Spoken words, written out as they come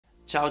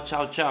Ciao,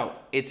 ciao, ciao,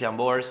 it's Jan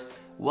Boers.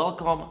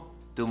 Welcome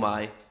to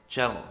my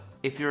channel.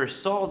 If you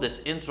saw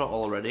this intro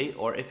already,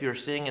 or if you're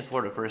seeing it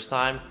for the first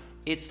time,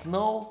 it's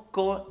no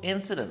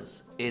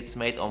coincidence. It's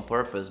made on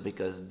purpose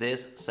because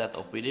this set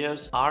of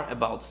videos are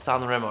about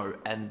SANREMO,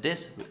 and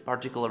this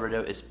particular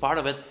video is part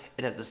of it.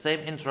 It has the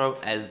same intro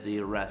as the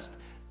rest,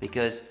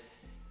 because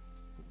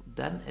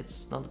then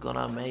it's not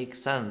gonna make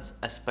sense,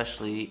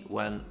 especially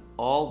when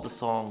all the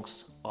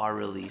songs are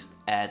released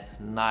at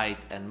night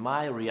and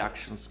my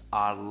reactions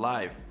are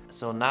live.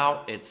 So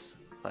now it's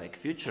like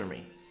future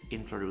me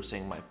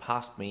introducing my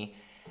past me,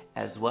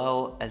 as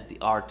well as the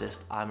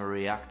artist I'm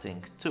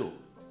reacting to.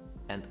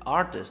 And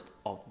artist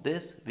of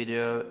this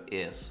video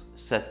is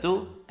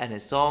Sethu and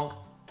his song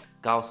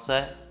Perse.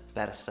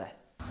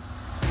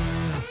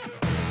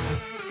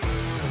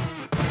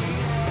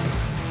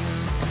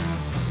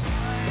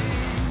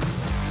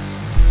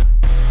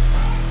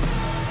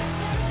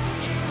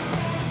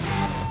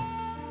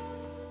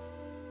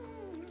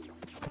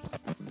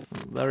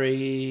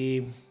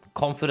 Very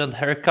confident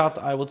haircut,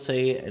 I would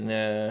say, and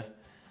a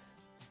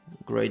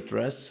great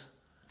dress.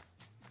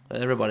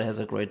 Everybody has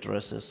a great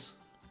dresses.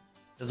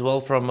 As well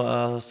from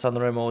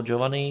SANREMO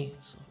Giovanni,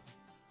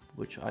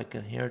 which I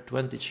can hear,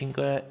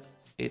 25.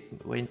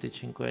 It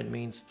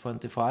means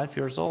 25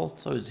 years old,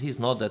 so he's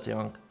not that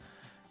young.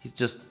 He's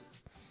just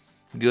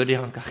good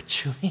young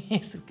actually.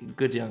 He's a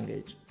good young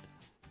age.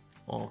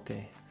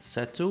 Okay,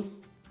 Sethu,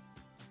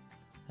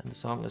 and the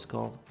song is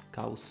called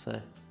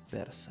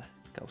Perse.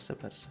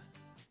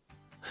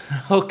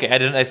 Okay, I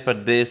didn't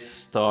expect this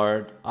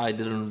start. I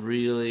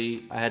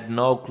had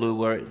no clue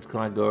where it's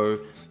gonna go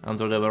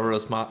until the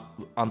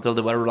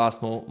very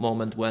last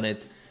moment when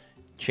it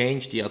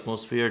changed the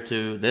atmosphere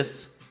to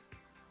this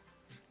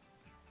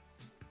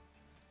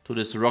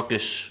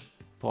rockish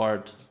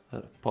part,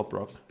 pop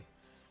rock.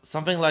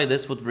 Something like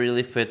this would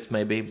really fit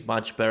maybe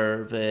much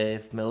better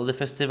with Melody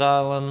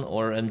Festival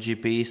or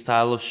MGP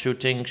style of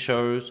shooting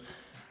shows,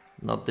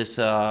 not this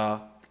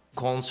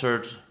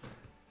concert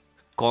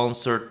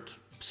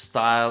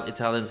style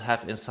Italians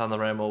have in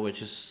SANREMO,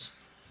 which is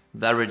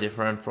very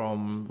different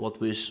from what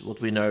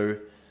we know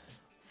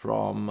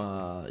from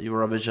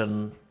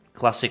Eurovision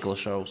classical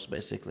shows,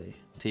 basically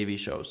TV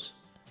shows.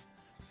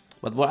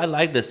 But what I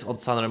like this on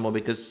SANREMO,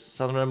 because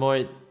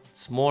SANREMO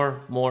it's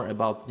more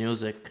about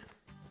music,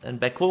 and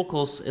back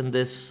vocals in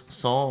this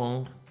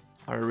song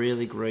are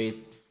really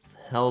great,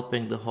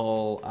 helping the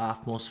whole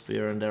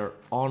atmosphere, and they're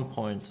on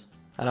point.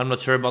 And I'm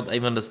not sure about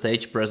even the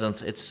stage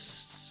presence.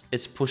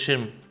 It's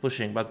pushing,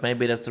 but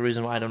maybe that's the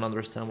reason why I don't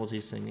understand what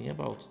he's singing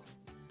about.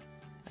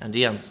 And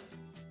the end,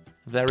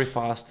 very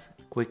fast,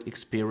 quick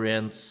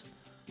experience,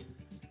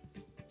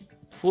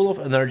 full of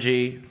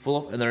energy,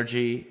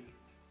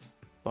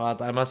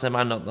 but I must say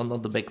I'm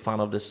not the big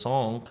fan of this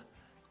song.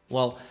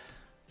 Well,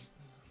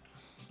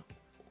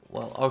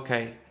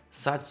 okay,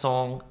 sad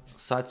song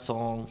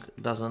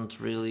doesn't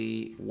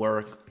really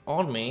work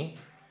on me,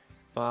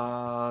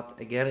 but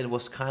again, it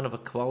was kind of a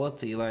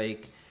quality,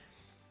 like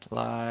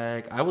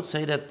I would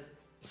say that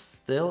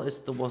still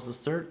was the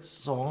third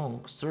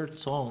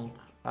song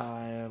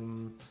I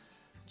am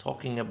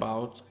talking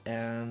about,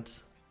 and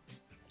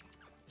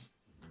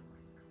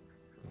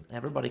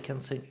everybody can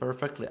sing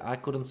perfectly. I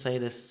couldn't say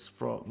this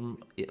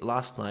from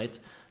last night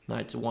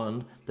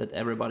 1, that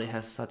everybody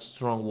has such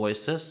strong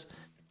voices.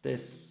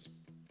 This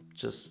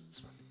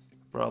just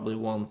probably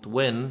won't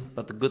win,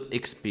 but a good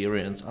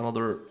experience,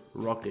 another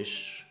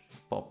rockish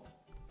pop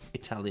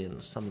Italian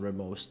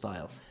SANREMO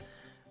style.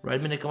 Write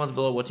me in the comments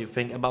below what you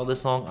think about the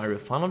song. Are you a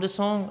fan of the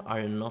song? Are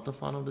you not a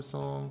fan of the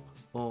song?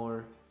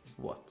 Or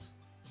what?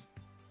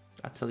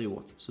 I tell you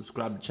what,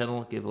 subscribe to the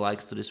channel, give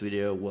likes to this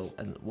video,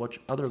 and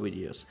watch other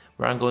videos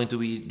where I'm going to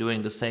be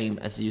doing the same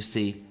as you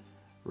see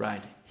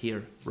right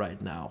here,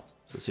 right now.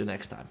 So see you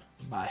next time.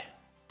 Bye.